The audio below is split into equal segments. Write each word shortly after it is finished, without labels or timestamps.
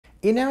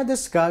In our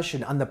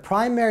discussion on the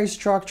primary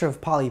structure of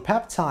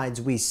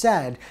polypeptides, we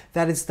said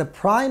that it's the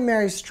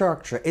primary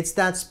structure, it's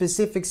that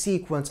specific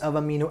sequence of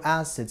amino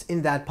acids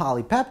in that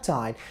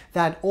polypeptide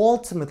that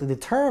ultimately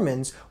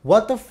determines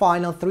what the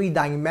final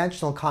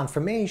three-dimensional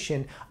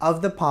conformation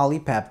of the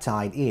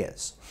polypeptide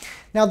is.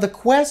 Now the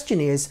question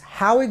is,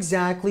 how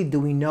exactly do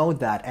we know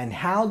that, and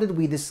how did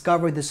we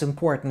discover this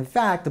important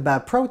fact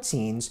about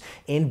proteins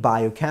in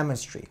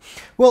biochemistry?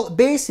 Well,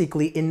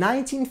 basically in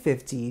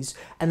 1950s,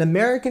 an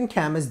American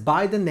chemist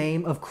by the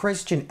name of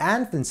Christian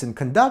Anfinsen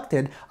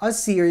conducted a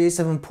series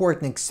of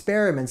important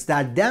experiments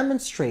that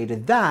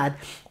demonstrated that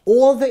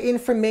all the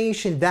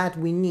information that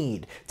we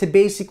need to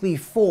basically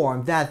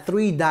form that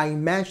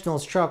three-dimensional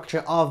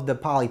structure of the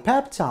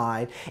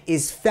polypeptide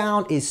is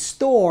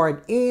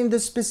stored in the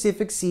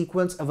specific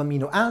sequence of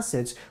amino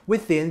acids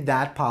within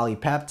that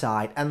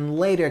polypeptide. And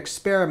later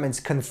experiments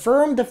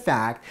confirmed the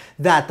fact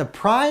that the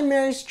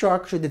primary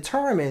structure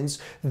determines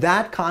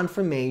that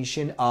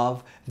conformation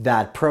of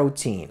that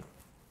protein.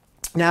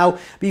 Now,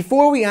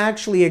 before we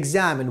actually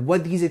examine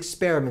what these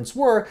experiments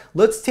were,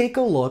 let's take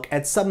a look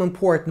at some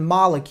important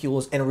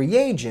molecules and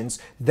reagents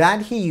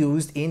that he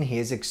used in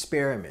his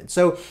experiment.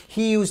 So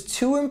he used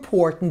two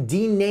important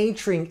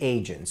denaturing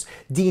agents.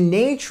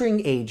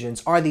 Denaturing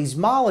agents are these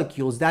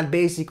molecules that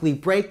basically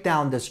break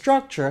down the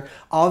structure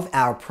of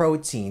our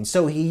protein.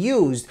 So he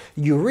used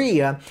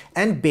urea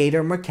and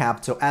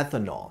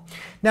beta-mercaptoethanol.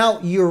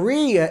 Now,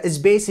 urea is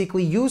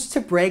basically used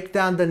to break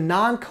down the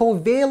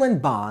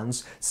non-covalent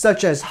bonds,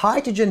 such as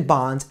hydrogen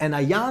bonds and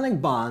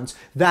ionic bonds,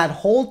 that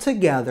hold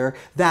together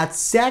that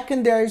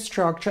secondary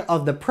structure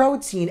of the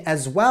protein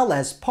as well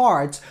as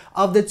parts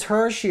of the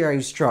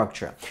tertiary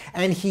structure.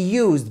 And he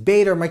used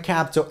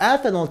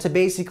beta-mercaptoethanol to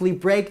basically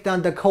break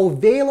down the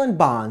covalent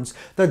bonds,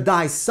 the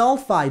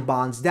disulfide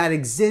bonds that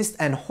exist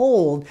and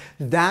hold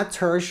that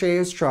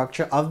tertiary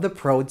structure of the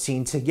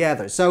protein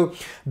together. So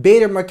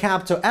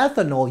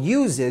beta-mercaptoethanol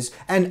uses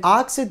an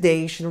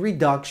oxidation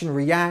reduction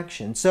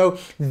reaction. So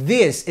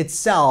this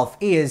itself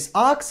is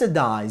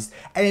oxidized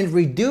and it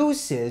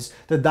reduces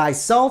the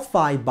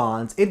disulfide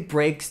bonds. It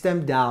breaks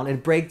them down.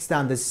 It breaks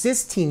down the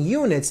cysteine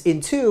units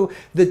into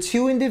the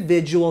two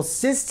individual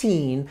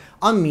cysteine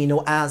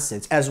amino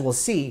acids, as we'll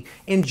see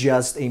in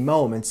just a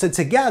moment. So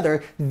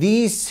together,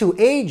 these two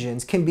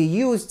agents can be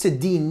used to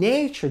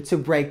denature, to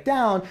break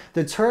down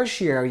the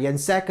tertiary and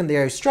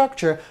secondary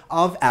structure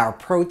of our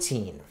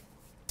protein.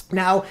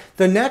 Now,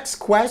 the next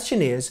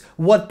question is,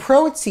 what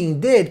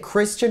protein did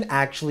Christian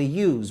actually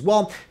use?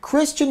 Well,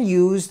 Christian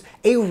used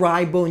a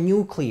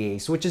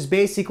ribonuclease, which is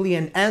basically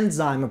an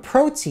enzyme, a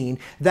protein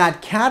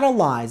that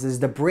catalyzes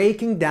the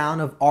breaking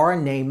down of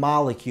RNA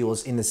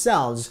molecules in the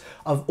cells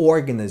of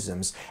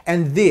organisms.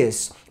 And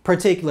this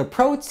particular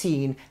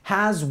protein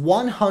has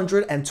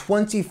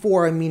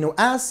 124 amino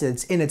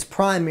acids in its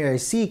primary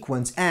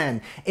sequence,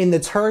 and in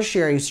the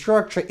tertiary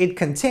structure it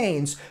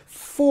contains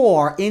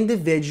 4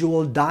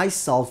 individual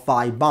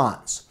disulfide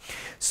bonds.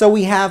 So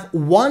we have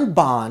one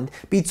bond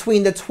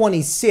between the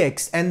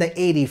 26th and the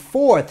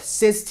 84th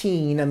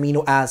cysteine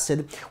amino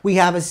acid. We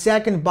have a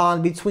second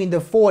bond between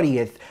the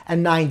 40th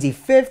and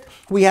 95th.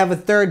 We have a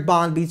third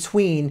bond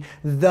between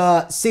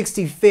the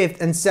 65th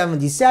and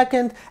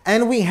 72nd.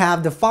 And we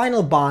have the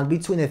final bond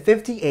between the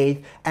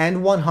 58th and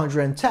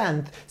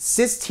 110th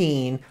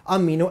cysteine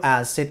amino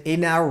acid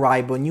in our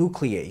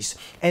ribonuclease.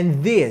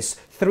 And this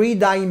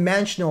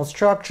three-dimensional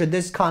structure,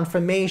 this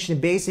conformation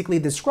basically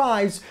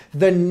describes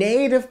the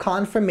native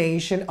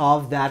conformation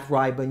of that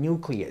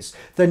ribonuclease.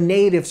 The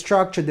native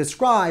structure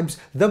describes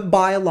the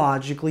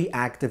biologically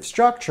active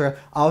structure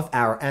of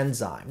our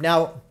enzyme.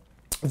 Now,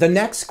 the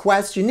next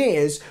question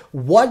is,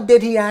 what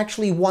did he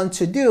actually want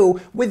to do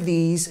with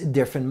these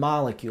different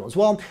molecules?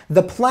 Well,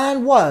 the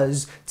plan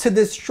was to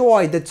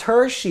destroy the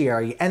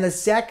tertiary and the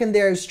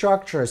secondary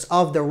structures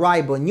of the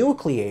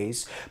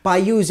ribonuclease by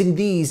using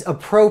these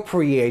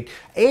appropriate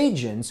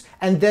agents,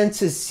 and then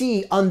to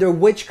see under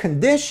which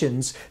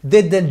conditions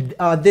did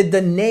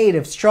the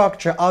native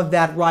structure of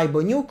that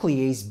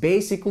ribonuclease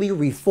basically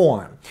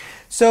reform.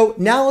 So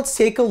now let's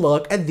take a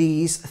look at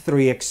these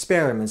 3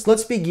 experiments.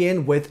 Let's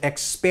begin with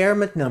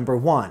experiment number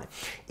 1.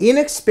 In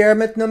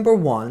experiment number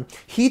 1,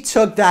 he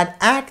took that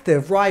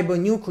active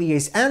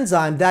ribonuclease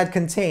enzyme that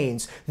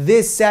contains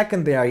this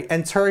secondary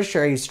and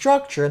tertiary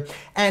structure,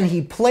 and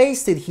he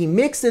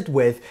mixed it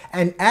with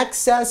an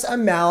excess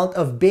amount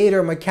of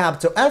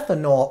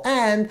beta-mercaptoethanol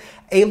and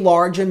a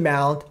large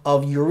amount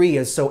of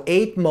urea, so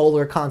 8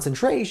 molar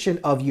concentration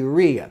of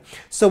urea.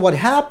 So what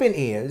happened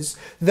is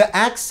the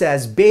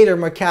excess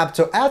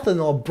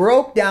beta-mercaptoethanol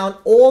broke down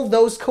all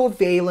those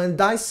covalent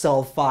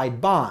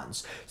disulfide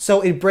bonds.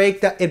 So it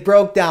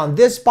broke down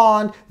this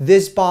bond,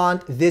 this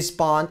bond, this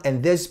bond,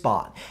 and this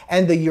bond.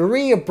 And the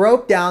urea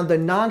broke down the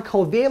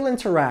non-covalent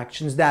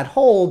interactions that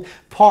hold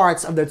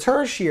parts of the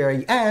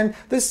tertiary and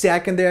the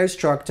secondary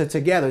structure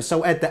together.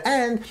 So at the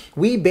end,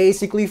 we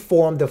basically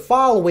formed the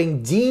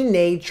following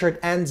denatured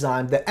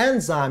enzyme, the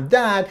enzyme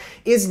that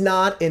is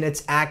not in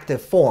its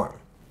active form.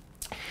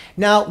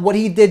 Now, what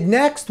he did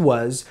next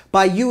was,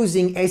 by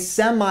using a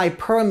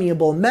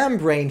semi-permeable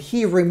membrane,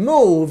 he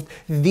removed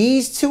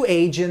these two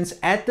agents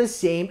at the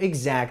same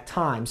exact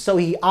time. So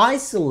he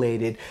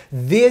isolated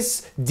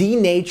this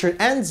denatured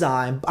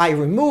enzyme by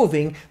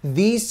removing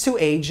these two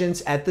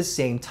agents at the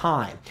same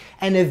time.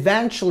 And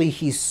eventually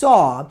he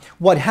saw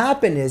what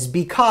happened is,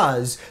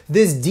 because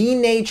this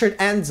denatured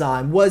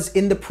enzyme was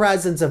in the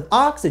presence of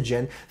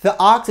oxygen, the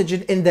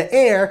oxygen in the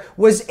air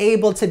was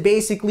able to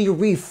basically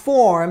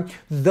reform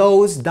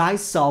those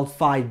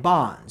disulfide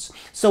bonds.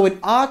 So it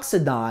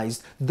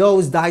oxidized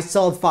those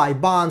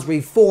disulfide bonds,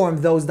 reformed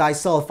those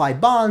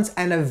disulfide bonds,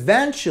 and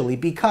eventually,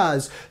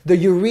 because the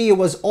urea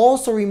was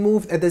also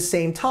removed at the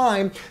same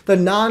time, the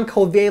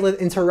non-covalent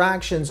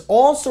interactions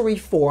also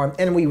reformed,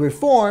 and we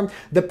reformed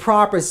the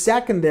proper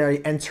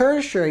secondary and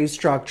tertiary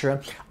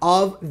structure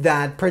of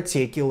that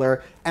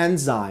particular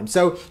enzyme.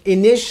 So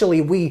initially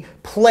we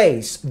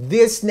place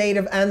this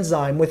native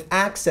enzyme with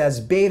excess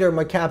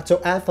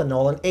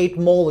beta-mercaptoethanol and 8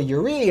 molar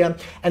urea,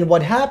 and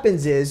what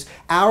happens is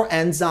our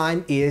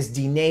enzyme is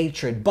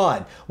denatured.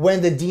 But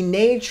when the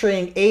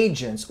denaturing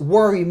agents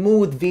were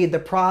removed via the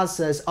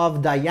process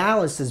of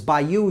dialysis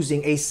by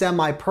using a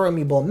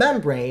semi-permeable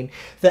membrane,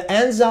 the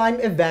enzyme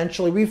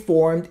eventually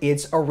reformed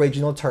its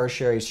original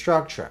tertiary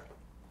structure.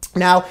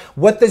 Now,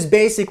 what this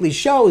basically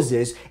shows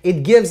is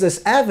it gives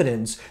us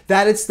evidence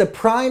that it's the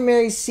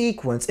primary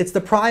sequence, it's the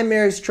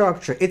primary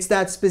structure, it's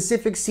that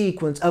specific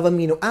sequence of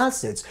amino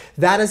acids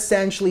that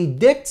essentially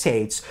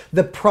dictates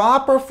the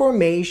proper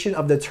formation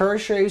of the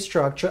tertiary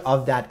structure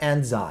of that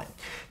enzyme.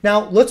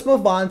 Now, let's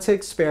move on to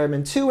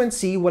experiment 2 and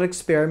see what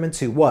experiment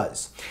 2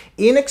 was.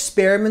 In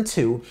experiment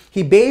 2,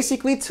 he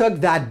basically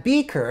took that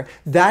beaker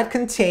that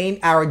contained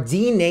our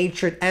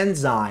denatured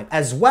enzyme,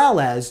 as well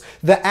as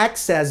the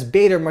excess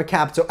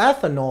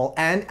beta-mercaptoethanol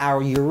and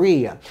our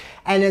urea.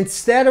 And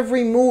instead of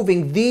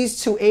removing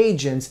these two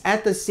agents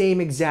at the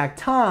same exact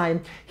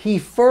time, he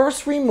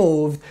first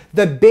removed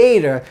the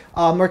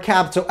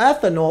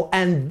beta-mercaptoethanol,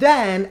 and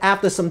then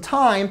after some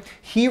time,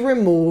 he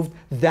removed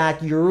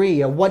that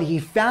urea. What he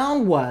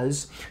found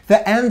was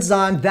the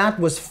enzyme that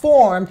was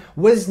formed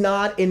was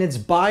not in its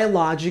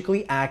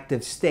biologically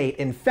active state.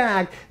 In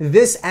fact,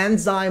 this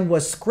enzyme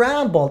was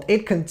scrambled.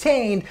 It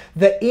contained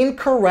the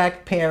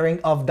incorrect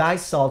pairing of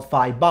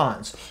disulfide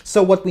bonds.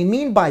 So what we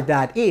mean by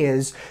that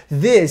is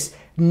this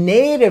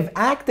native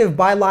active,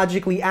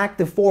 biologically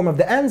active form of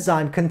the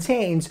enzyme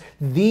contains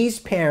these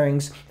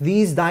pairings,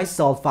 these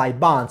disulfide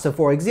bonds. So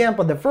for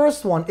example, the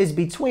first one is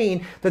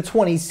between the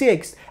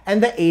 26th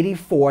and the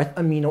 84th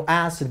amino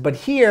acid. But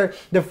here,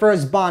 the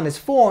first bond is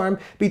formed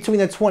between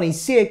the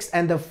 26th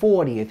and the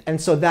 40th. And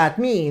so that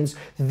means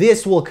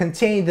this will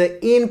contain the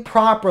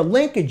improper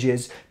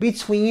linkages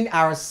between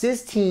our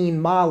cysteine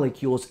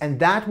molecules, and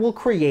that will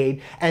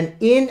create an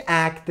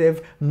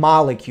inactive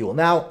molecule.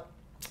 Now,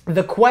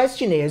 the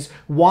question is,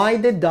 why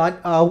did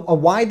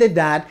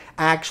that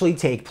actually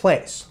take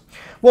place?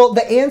 Well,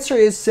 the answer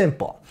is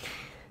simple.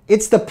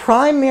 It's the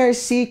primary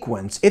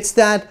sequence. It's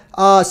that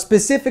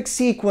specific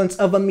sequence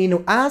of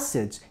amino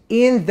acids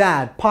in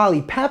that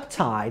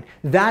polypeptide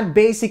that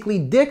basically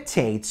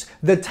dictates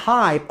the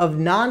type of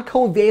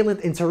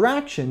non-covalent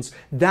interactions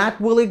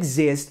that will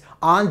exist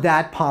on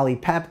that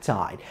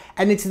polypeptide.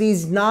 And it's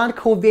these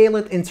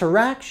non-covalent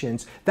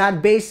interactions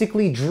that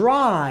basically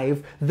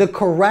drive the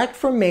correct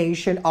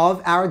formation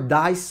of our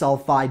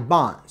disulfide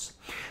bonds.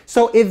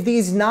 So if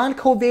these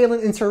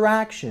non-covalent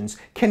interactions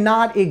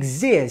cannot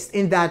exist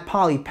in that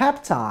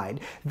polypeptide,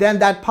 then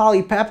that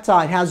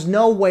polypeptide has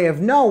no way of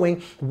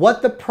knowing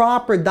what the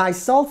proper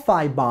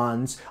disulfide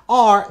bonds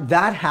are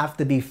that have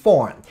to be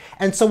formed.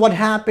 And so what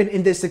happened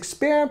in this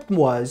experiment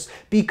was,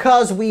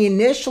 because we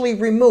initially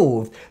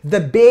removed the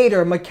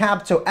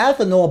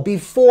beta-mercaptoethanol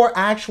before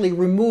actually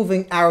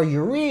removing our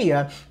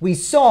urea, we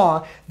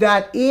saw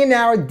that in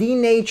our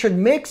denatured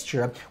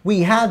mixture,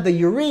 we had the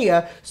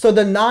urea, so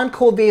the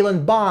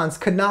non-covalent bonds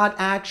could not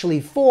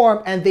actually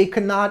form, and they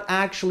could not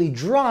actually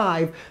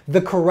drive the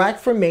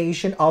correct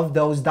formation of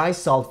those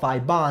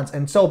disulfide bonds.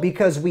 And so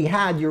because we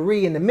had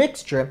urea in the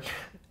mixture,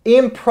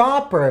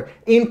 improper,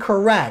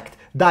 incorrect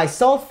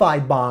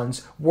disulfide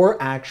bonds were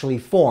actually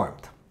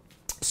formed.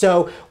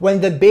 So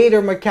when the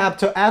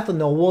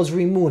beta-mercaptoethanol was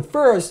removed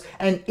first,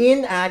 an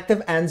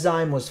inactive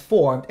enzyme was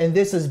formed, and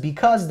this is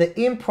because the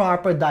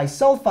improper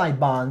disulfide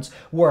bonds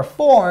were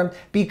formed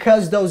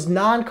because those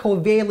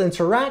non-covalent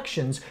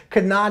interactions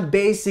could not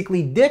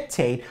basically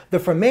dictate the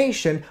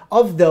formation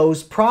of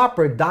those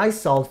proper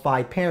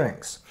disulfide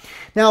pairings.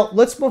 Now,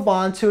 let's move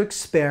on to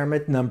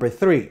experiment number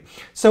 3.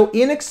 So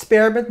in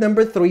experiment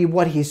number 3,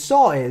 what he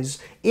saw is,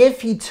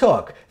 if he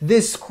took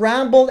this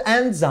scrambled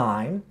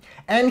enzyme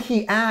and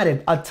he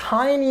added a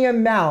tiny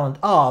amount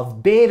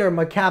of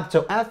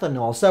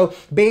beta-mercaptoethanol. So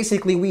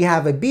basically we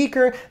have a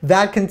beaker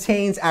that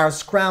contains our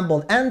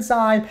scrambled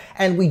enzyme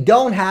and we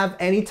don't have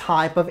any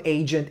type of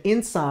agent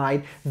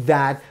inside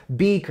that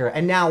beaker.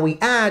 And now we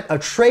add a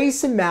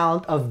trace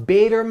amount of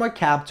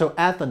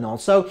beta-mercaptoethanol.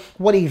 So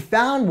what he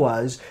found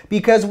was,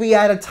 because we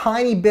had a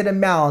tiny bit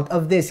amount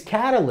of this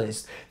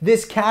catalyst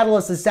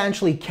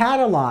essentially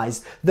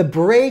catalyzed the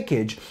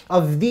breakage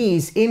of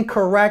these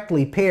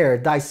incorrectly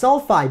paired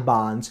disulfide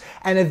bonds,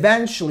 and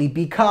eventually,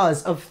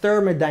 because of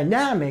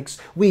thermodynamics,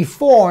 we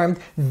formed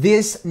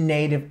this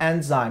native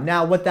enzyme.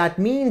 Now, what that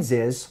means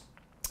is,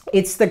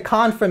 it's the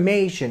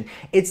conformation,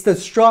 it's the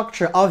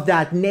structure of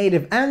that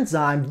native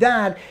enzyme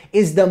that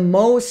is the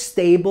most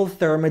stable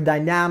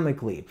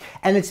thermodynamically.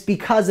 And it's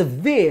because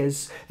of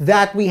this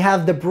that we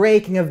have the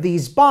breaking of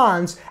these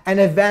bonds and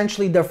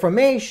eventually the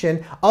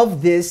formation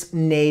of this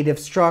native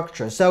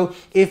structure. So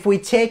if we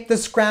take the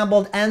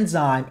scrambled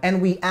enzyme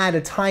and we add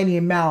a tiny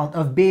amount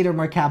of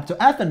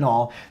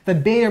beta-mercaptoethanol, the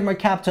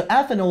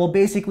beta-mercaptoethanol will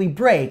basically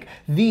break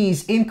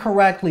these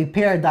incorrectly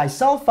paired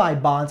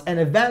disulfide bonds, and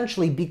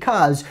eventually,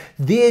 because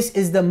this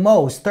is the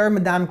most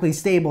thermodynamically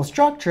stable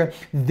structure,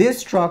 this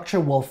structure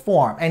will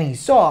form. And he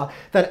saw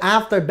that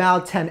after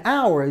about 10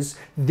 hours,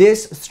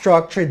 this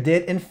structure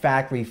did in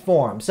fact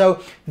reform.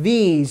 So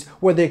these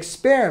were the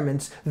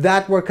experiments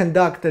that were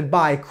conducted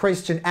by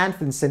Christian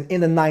Anfinsen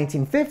in the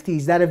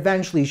 1950s that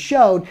eventually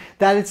showed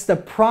that it's the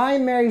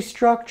primary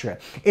structure,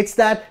 it's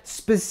that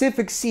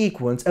specific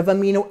sequence of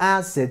amino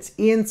acids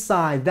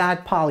inside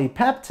that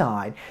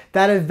polypeptide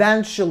that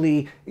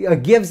eventually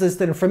gives us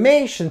the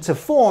information to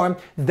form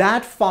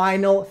that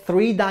final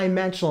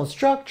three-dimensional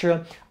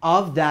structure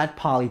of that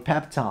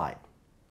polypeptide.